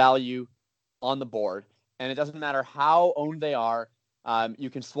expected value on the board, and it doesn't matter how owned they are, you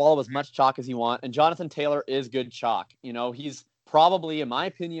can swallow as much chalk as you want. And Jonathan Taylor is good chalk. He's probably, in my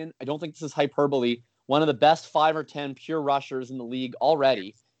opinion, I don't think this is hyperbole, one of the best 5 or 10 pure rushers in the league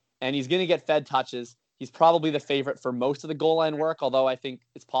already. And he's going to get fed touches. He's probably the favorite for most of the goal line work, although I think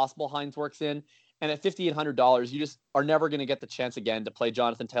it's possible Hines works in. And at $5,800, you just are never going to get the chance again to play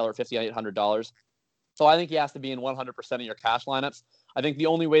Jonathan Taylor at $5,800. So I think he has to be in 100% of your cash lineups. I think the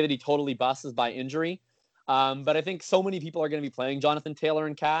only way that he totally busts is by injury. But I think so many people are going to be playing Jonathan Taylor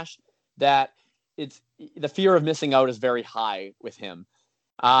in cash that the fear of missing out is very high with him.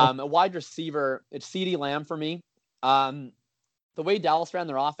 A wide receiver, it's CeeDee Lamb for me. The way Dallas ran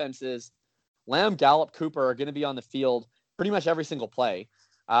their offense is Lamb, Gallup, Cooper are going to be on the field pretty much every single play.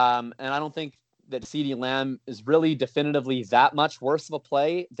 And I don't think that CeeDee Lamb is really definitively that much worse of a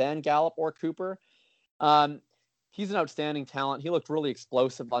play than Gallup or Cooper. He's an outstanding talent. He looked really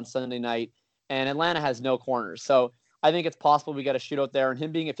explosive on Sunday night, and Atlanta has no corners. So I think it's possible we get a shootout there. And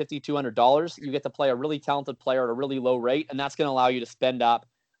him being at $5,200, you get to play a really talented player at a really low rate, and that's going to allow you to spend up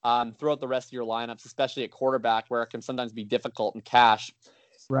throughout the rest of your lineups, especially at quarterback, where it can sometimes be difficult in cash.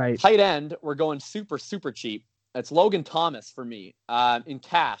 Right. Tight end, we're going super, super cheap. It's Logan Thomas for me in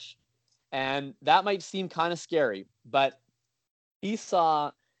cash. And that might seem kind of scary, but he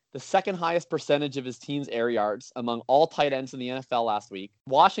saw the second highest percentage of his team's air yards among all tight ends in the NFL last week.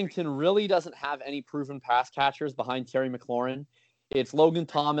 Washington really doesn't have any proven pass catchers behind Terry McLaurin. It's Logan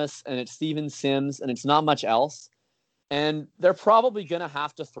Thomas and it's Steven Sims, and it's not much else. And they're probably going to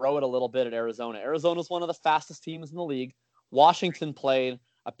have to throw it a little bit at Arizona. Arizona's one of the fastest teams in the league. Washington played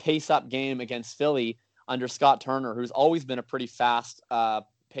a pace-up game against Philly under Scott Turner, who's always been a pretty fast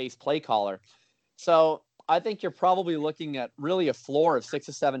pace play caller. So I think you're probably looking at really a floor of 6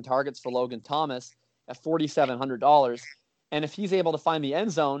 to 7 targets for Logan Thomas at $4,700. And if he's able to find the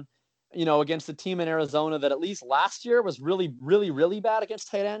end zone, against a team in Arizona that at least last year was really, really, really bad against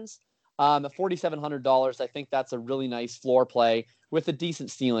tight ends, at $4,700, I think that's a really nice floor play with a decent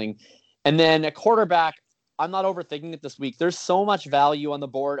ceiling. And then at quarterback, I'm not overthinking it this week. There's so much value on the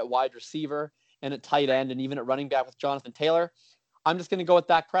board at wide receiver and at tight end and even at running back with Jonathan Taylor. I'm just going to go with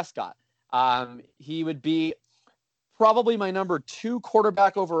Dak Prescott. He would be probably my number 2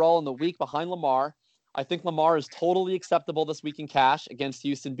 quarterback overall in the week behind Lamar. I think Lamar is totally acceptable this week in cash against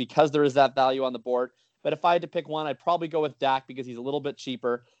Houston because there is that value on the board. But if I had to pick one, I'd probably go with Dak because he's a little bit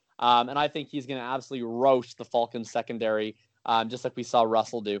cheaper. And I think he's going to absolutely roast the Falcons secondary, just like we saw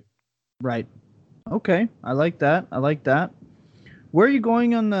Russell do. Right. Okay. I like that. Where are you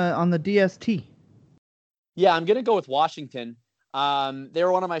going on the DST? Yeah, I'm going to go with Washington. They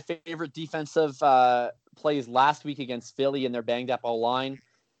were one of my favorite defensive plays last week against Philly in their banged up O-line.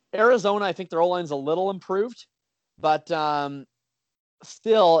 Arizona, I think their O-line's a little improved, but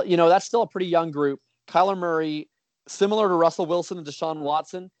still, that's still a pretty young group. Kyler Murray, similar to Russell Wilson and Deshaun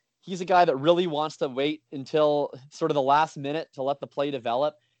Watson, he's a guy that really wants to wait until sort of the last minute to let the play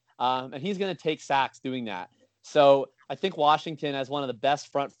develop, and he's going to take sacks doing that. So I think Washington has one of the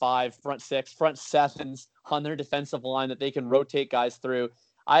best front 5, front 6, front 7s on their defensive line that they can rotate guys through.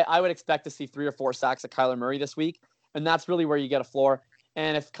 I would expect to see 3 or 4 sacks at Kyler Murray this week, and that's really where you get a floor.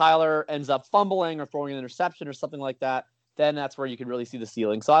 And if Kyler ends up fumbling or throwing an interception or something like that, then that's where you can really see the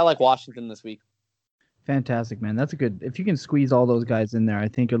ceiling. So I like Washington this week. Fantastic, man. That's a good. If you can squeeze all those guys in there, I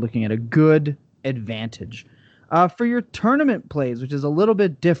think you're looking at a good advantage. For your tournament plays, which is a little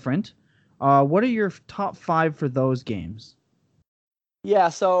bit different, what are your top 5 for those games? Yeah,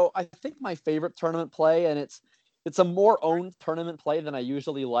 so I think my favorite tournament play, and it's a more owned tournament play than I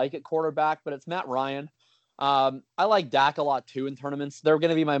usually like at quarterback, but it's Matt Ryan. I like Dak a lot too in tournaments. They're going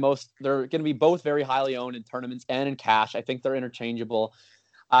to be both very highly owned in tournaments and in cash. I think they're interchangeable.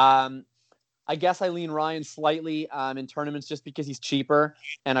 I guess I lean Ryan slightly in tournaments just because he's cheaper,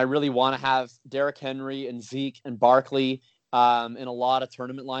 and I really want to have Derrick Henry and Zeke and Barkley in a lot of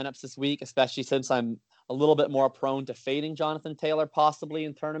tournament lineups this week, especially since I'm a little bit more prone to fading Jonathan Taylor possibly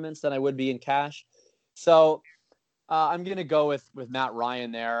in tournaments than I would be in cash. So I'm going to go with Matt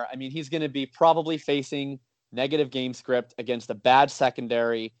Ryan there. I mean, he's going to be probably facing negative game script against a bad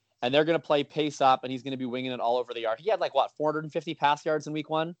secondary, and they're going to play pace up, and he's going to be winging it all over the yard. He had 450 pass yards in week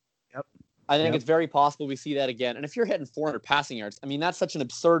 1? Yep. I think it's very possible we see that again. And if you're hitting 400 passing yards, I mean, that's such an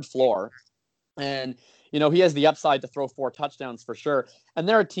absurd floor. And, he has the upside to throw 4 touchdowns for sure. And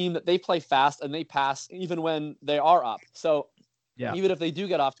they're a team that they play fast and they pass even when they are up. So even if they do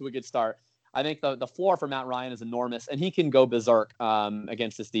get off to a good start, I think the floor for Matt Ryan is enormous, and he can go berserk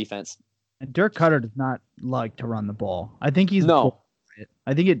against this defense. And Dirk Cutter does not like to run the ball. I think he's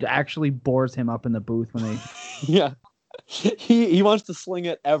I think it actually bores him up in the booth when they. Yeah, he wants to sling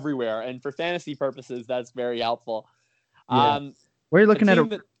it everywhere, and for fantasy purposes, that's very helpful. Yeah. Where are you looking at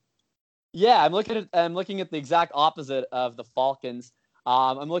it? Yeah, I'm looking at the exact opposite of the Falcons.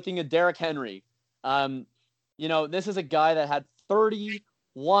 I'm looking at Derrick Henry. This is a guy that had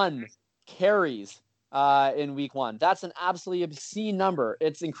 31 carries in week 1. That's an absolutely obscene number.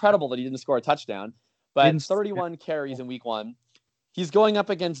 It's incredible that he didn't score a touchdown, but 31 carries in week 1. He's going up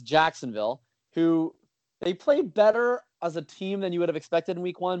against Jacksonville, who they played better as a team than you would have expected in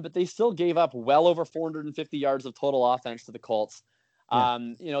week 1, but they still gave up well over 450 yards of total offense to the Colts. Yeah.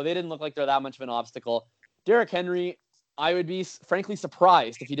 They didn't look like they're that much of an obstacle. Derrick Henry, I would be frankly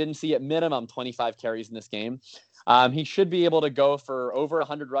surprised if he didn't see at minimum 25 carries in this game. He should be able to go for over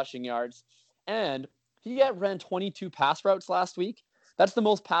 100 rushing yards. And he ran 22 pass routes last week. That's the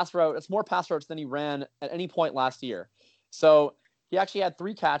most pass route. It's more pass routes than he ran at any point last year. So he actually had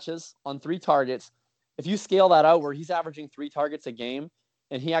 3 catches on 3 targets. If you scale that out where he's averaging 3 targets a game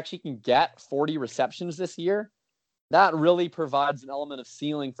and he actually can get 40 receptions this year, that really provides an element of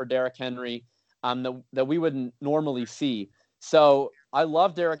ceiling for Derrick Henry that we wouldn't normally see. So I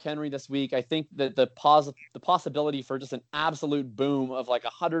love Derrick Henry this week. I think that the possibility for just an absolute boom of like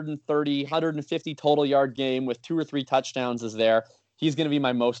 130, 150 total yard game with 2 or 3 touchdowns is there. He's going to be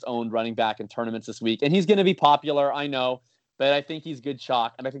my most owned running back in tournaments this week. And he's going to be popular, I know, but I think he's good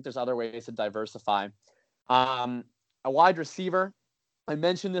chalk. And I think there's other ways to diversify. A wide receiver, I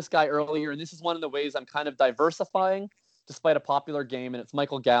mentioned this guy earlier, and this is one of the ways I'm kind of diversifying despite a popular game, and it's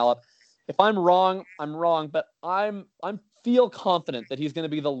Michael Gallup. If I'm wrong, I'm wrong, but I'm feel confident that he's going to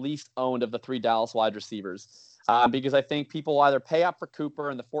be the least owned of the 3 Dallas wide receivers because I think people will either pay up for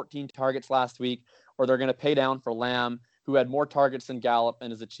Cooper and the 14 targets last week, or they're going to pay down for Lamb, who had more targets than Gallup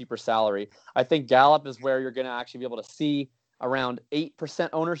and is a cheaper salary. I think Gallup is where you're going to actually be able to see around 8%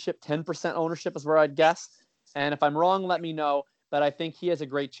 ownership, 10% ownership is where I'd guess. And if I'm wrong, let me know. But I think he has a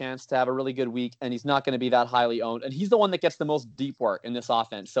great chance to have a really good week, and he's not going to be that highly owned. And he's the one that gets the most deep work in this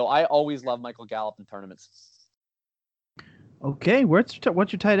offense. So I always love Michael Gallup in tournaments. Okay, what's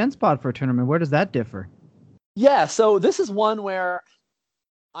your tight end spot for a tournament? Where does that differ? Yeah, so this is one where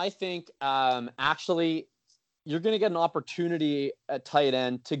I think actually you're going to get an opportunity at tight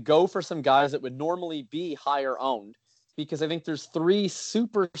end to go for some guys that would normally be higher owned, because I think there's 3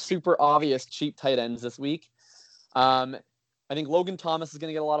 super, super obvious cheap tight ends this week. I think Logan Thomas is going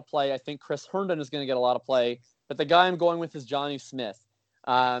to get a lot of play. I think Chris Herndon is going to get a lot of play. But the guy I'm going with is Jonnu Smith.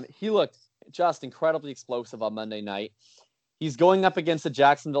 He looked just incredibly explosive on Monday night. He's going up against a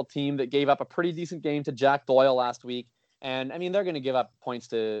Jacksonville team that gave up a pretty decent game to Jack Doyle last week. And, I mean, they're going to give up points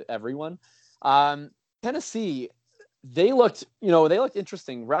to everyone. Tennessee, they looked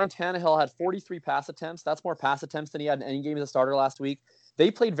interesting. Ryan Tannehill had 43 pass attempts. That's more pass attempts than he had in any game as a starter last week. They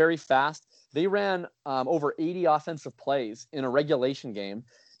played very fast. They ran over 80 offensive plays in a regulation game.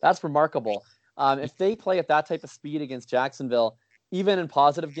 That's remarkable. If they play at that type of speed against Jacksonville, even in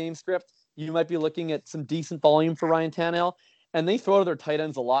positive game script, you might be looking at some decent volume for Ryan Tannehill. And they throw to their tight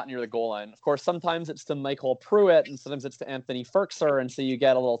ends a lot near the goal line. Of course, sometimes it's to Michael Pruitt and sometimes it's to Anthony Ferkser, and so you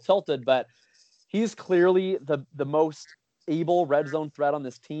get a little tilted. But he's clearly the most able red zone threat on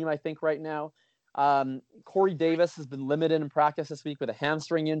this team, I think, right now. Corey Davis has been limited in practice this week with a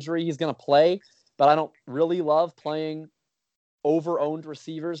hamstring injury. He's going to play, but I don't really love playing over-owned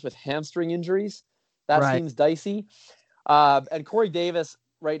receivers with hamstring injuries. That seems dicey. And Corey Davis,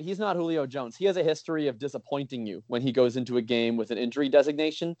 right, he's not Julio Jones. He has a history of disappointing you when he goes into a game with an injury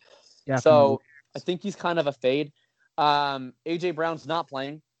designation. Definitely. So I think he's kind of a fade. A.J. Brown's not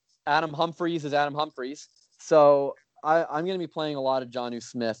playing. Adam Humphries is Adam Humphries. So I'm going to be playing a lot of Jonnu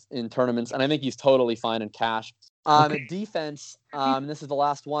Smith in tournaments, and I think he's totally fine in cash. Defense, this is the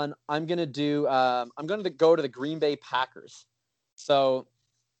last one. I'm going to go to the Green Bay Packers. So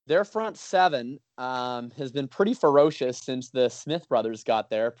their front 7 has been pretty ferocious since the Smith brothers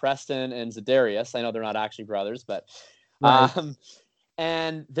got there, Preston and Za'Darius. I know they're not actually brothers, but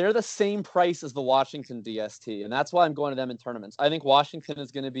and they're the same price as the Washington DST, and that's why I'm going to them in tournaments. I think Washington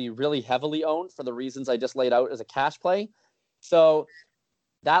is going to be really heavily owned for the reasons I just laid out as a cash play. So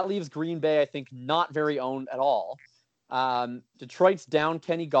that leaves Green Bay, I think, not very owned at all. Detroit's down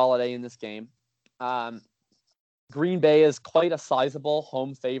Kenny Golladay in this game. Green Bay is quite a sizable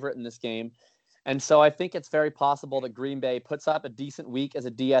home favorite in this game. And so I think it's very possible that Green Bay puts up a decent week as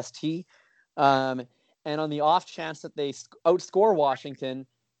a DST. And on the off chance that they outscore Washington,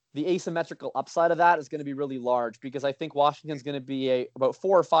 the asymmetrical upside of that is going to be really large, because I think Washington's going to be about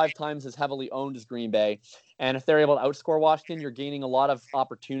 4 or 5 times as heavily owned as Green Bay. And if they're able to outscore Washington, you're gaining a lot of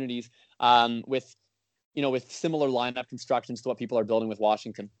opportunities with similar lineup constructions to what people are building with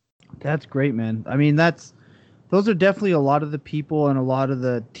Washington. That's great, man. I mean, those are definitely a lot of the people and a lot of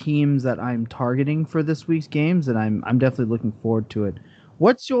the teams that I'm targeting for this week's games, and I'm definitely looking forward to it.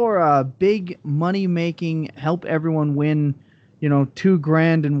 What's your big money-making, help everyone win,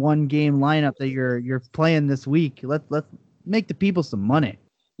 $2,000 in one game lineup that you're playing this week? Let's make the people some money.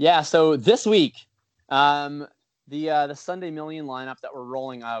 Yeah. So this week, The Sunday Million lineup that we're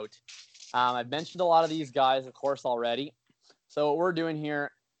rolling out. I've mentioned a lot of these guys, of course, already. So what we're doing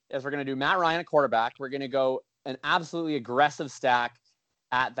here is we're going to do Matt Ryan at quarterback. We're going to go an absolutely aggressive stack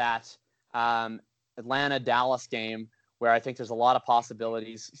at that Atlanta-Dallas game, where I think there's a lot of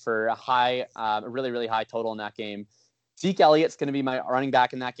possibilities for a really, really high total in that game. Zeke Elliott's going to be my running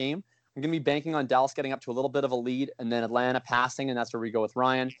back in that game. I'm going to be banking on Dallas getting up to a little bit of a lead and then Atlanta passing, and that's where we go with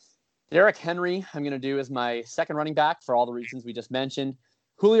Ryan. Derrick Henry, I'm going to do as my second running back for all the reasons we just mentioned.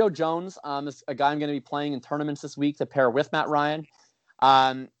 Julio Jones is a guy I'm going to be playing in tournaments this week to pair with Matt Ryan.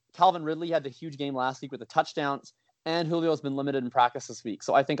 Calvin Ridley had the huge game last week with the touchdowns, and Julio's been limited in practice this week.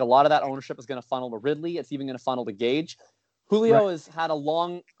 So I think a lot of that ownership is going to funnel to Ridley. It's even going to funnel to Gage. Julio has had a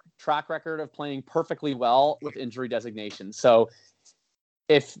long track record of playing perfectly well with injury designation. So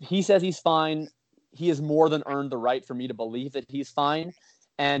if he says he's fine, he has more than earned the right for me to believe that he's fine.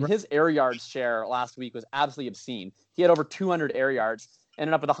 And his air yards share last week was absolutely obscene. He had over 200 air yards,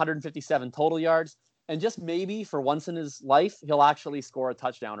 ended up with 157 total yards. And just maybe for once in his life, he'll actually score a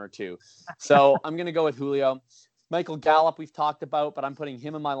touchdown or two. So I'm going to go with Julio. Michael Gallup, we've talked about, but I'm putting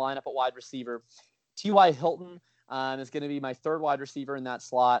him in my lineup at wide receiver. T.Y. Hilton is going to be my third wide receiver in that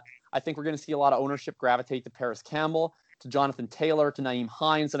slot. I think we're going to see a lot of ownership gravitate to Paris Campbell, to Jonathan Taylor, to Nyheim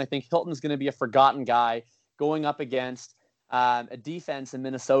Hines. And I think Hilton's going to be a forgotten guy going up against a defense in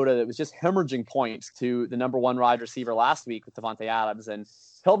Minnesota that was just hemorrhaging points to the number one wide receiver last week with Devontae Adams. And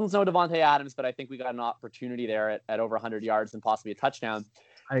Hilton's no Devontae Adams, but I think we got an opportunity there at over 100 yards and possibly a touchdown.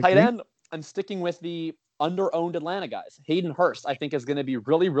 Tight end, I'm sticking with the under-owned Atlanta guys. Hayden Hurst, I think, is going to be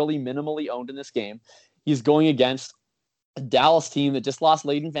really, really minimally owned in this game. He's going against a Dallas team that just lost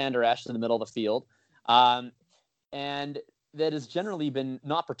Leighton Vander Esch in the middle of the field. And that has generally been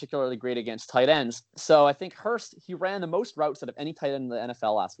not particularly great against tight ends. So I think Hurst, he ran the most routes out of any tight end in the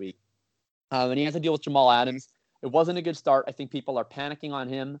NFL last week. And he has to deal with Jamal Adams. It wasn't a good start. I think people are panicking on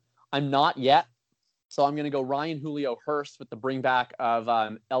him. I'm not yet. So I'm going to go Ryan, Julio, Hurst with the bring back of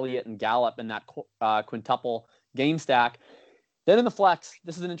Elliott and Gallup in that quintuple game stack. Then in the flex,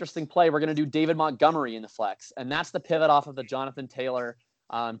 this is an interesting play. We're going to do David Montgomery in the flex. And that's the pivot off of the Jonathan Taylor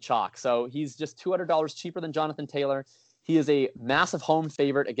chalk. So he's just $200 cheaper than Jonathan Taylor. He is a massive home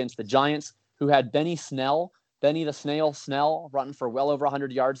favorite against the Giants, who had Benny the Snail Snell, running for well over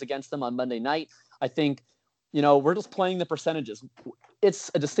 100 yards against them on Monday night. I think, we're just playing the percentages.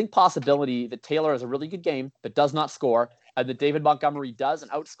 It's a distinct possibility that Taylor has a really good game, but does not score, and that David Montgomery does and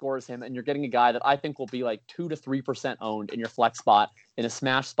outscores him, and you're getting a guy that I think will be like 2 to 3% owned in your flex spot, in a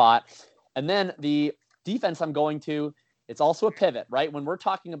smash spot. And then the defense I'm going to, it's also a pivot, right? When we're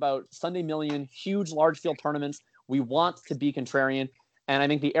talking about Sunday Million, huge large field tournaments, we want to be contrarian, and I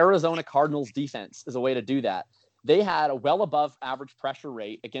think the Arizona Cardinals defense is a way to do that. They had a well above average pressure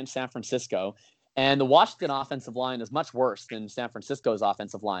rate against San Francisco, and the Washington offensive line is much worse than San Francisco's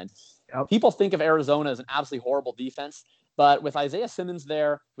offensive line. Yep. People think of Arizona as an absolutely horrible defense, but with Isaiah Simmons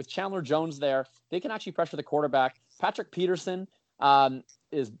there, with Chandler Jones there, they can actually pressure the quarterback. Patrick Peterson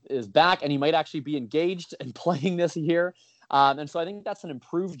is back, and he might actually be engaged and playing this year. And so I think that's an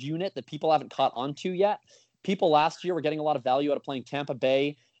improved unit that people haven't caught onto yet. People last year were getting a lot of value out of playing Tampa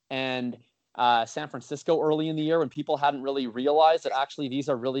Bay and San Francisco early in the year when people hadn't really realized that actually these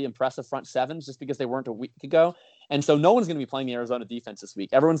are really impressive front sevens just because they weren't a week ago. And so no one's going to be playing the Arizona defense this week.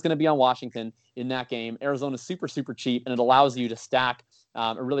 Everyone's going to be on Washington in that game. Arizona's super, super cheap, and it allows you to stack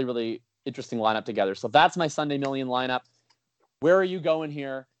a really, really interesting lineup together. So that's my Sunday Million lineup. Where are you going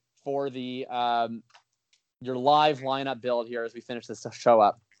here for the your live lineup build here as we finish this show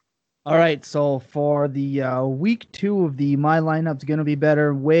up? All right, so for the week 2 of the My Lineup's going to be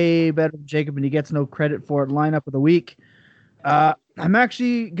better, way better than Jacob, and he gets no credit for it, lineup of the week. I'm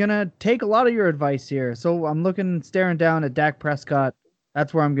actually going to take a lot of your advice here. So I'm staring down at Dak Prescott.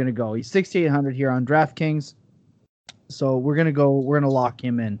 That's where I'm going to go. He's 6,800 here on DraftKings. So we're going to lock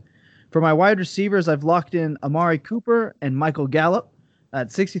him in. For my wide receivers, I've locked in Amari Cooper and Michael Gallup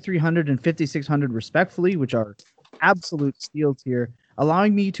at 6,300 and 5,600 respectfully, which are absolute steals here,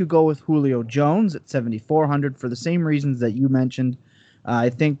 allowing me to go with Julio Jones at 7,400 for the same reasons that you mentioned. I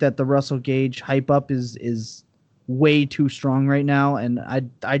think that the Russell Gage hype up is way too strong right now, and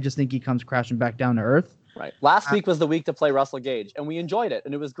I just think he comes crashing back down to earth. Right. Last week was the week to play Russell Gage, and we enjoyed it,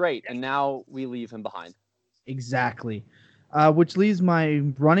 and it was great, and now we leave him behind. Exactly. Which leaves my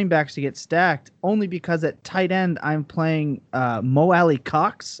running backs to get stacked, only because at tight end I'm playing Mo Alley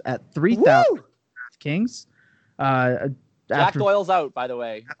Cox at 3,000 DraftKings. Jack Doyle's out, by the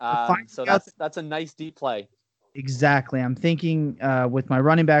way. So that's a nice deep play. Exactly. I'm thinking with my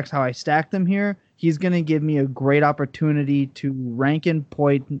running backs how I stack them here. he's going to give me a great opportunity to rank in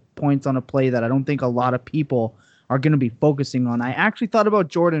points on a play that I don't think a lot of people are going to be focusing on. I actually thought about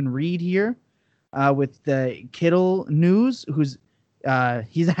Jordan Reed here with the Kittle news, who's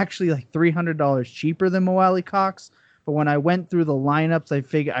he's actually like $300 cheaper than Mo Alley Cox. But when I went through the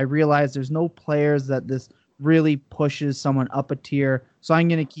lineups, I realized there's no players that this really pushes someone up a tier. So I'm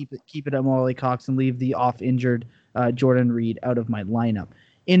going to keep it at Mo Alley Cox and leave the off-injured Jordan Reed out of my lineup.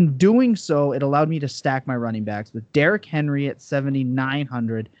 In doing so, it allowed me to stack my running backs with Derrick Henry at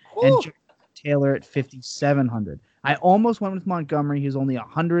 7,900 and Jonathan Taylor at 5,700. I almost went with Montgomery. He's only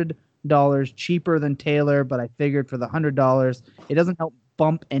 $100 cheaper than Taylor, but I figured for the $100, it doesn't help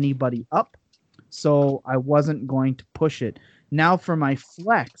bump anybody up, so I wasn't going to push it. Now for my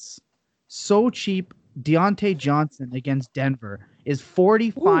flex, so cheap, Deontay Johnson against Denver is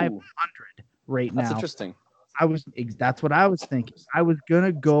 4,500 right now. That's interesting. That's what I was thinking. I was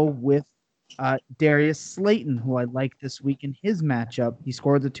gonna go with Darius Slayton, who I like this week in his matchup. He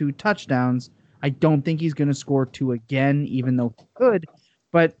scored the 2 touchdowns. I don't think he's gonna score 2 again, even though he could.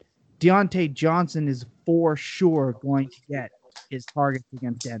 But Deontay Johnson is for sure going to get his targets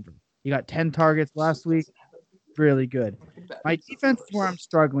against Denver. He got 10 targets last week. Really good. My defense is where I'm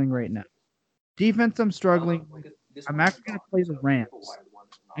struggling right now. I'm struggling. I'm actually going to play the Rams.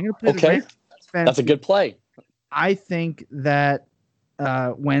 I'm going to play the Rams. That's a good play. I think that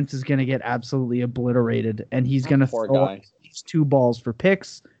Wentz is going to get absolutely obliterated, and he's going to throw these 2 balls for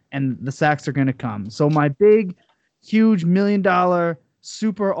picks, and the sacks are going to come. So my big, huge $1 million,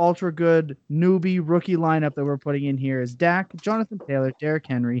 super ultra good newbie rookie lineup that we're putting in here is Dak, Jonathan Taylor, Derrick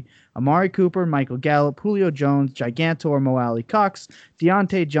Henry, Amari Cooper, Michael Gallup, Julio Jones, Gigantor, Mo Alley Cox,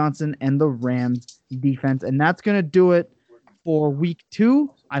 Deontay Johnson, and the Rams defense. And that's going to do it for week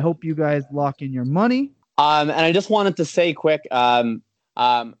 2. I hope you guys lock in your money. And I just wanted to say quick,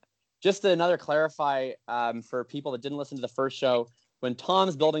 just another clarify for people that didn't listen to the first show, when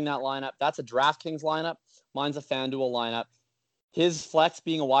Tom's building that lineup, that's a DraftKings lineup. Mine's a FanDuel lineup. His flex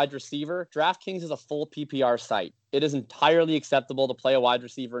being a wide receiver, DraftKings is a full PPR site. It is entirely acceptable to play a wide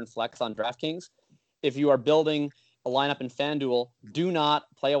receiver in flex on DraftKings. If you are building a lineup in FanDuel, do not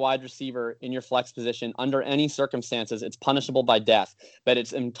play a wide receiver in your flex position under any circumstances. It's punishable by death, but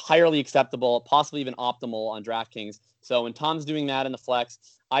it's entirely acceptable, possibly even optimal on DraftKings. So when Tom's doing that in the flex,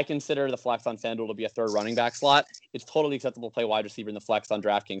 I consider the flex on FanDuel to be a 3rd running back slot. It's totally acceptable to play wide receiver in the flex on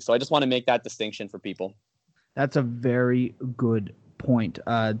DraftKings. So I just want to make that distinction for people. That's a very good point.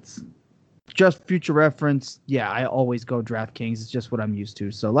 It's just future reference. Yeah, I always go DraftKings. It's just what I'm used to.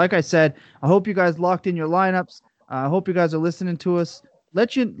 So like I said, I hope you guys locked in your lineups. I hope you guys are listening to us.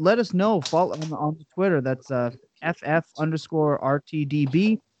 Let us know. Follow on Twitter. That's FF_RTDB,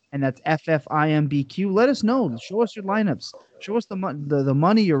 and that's FFImBq. Let us know. Show us your lineups. Show us the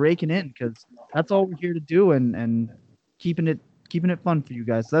money you're raking in, because that's all we're here to do, and keeping it fun for you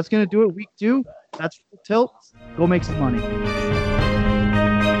guys. So that's going to do it. Week 2. That's Full Tilt. Go make some money.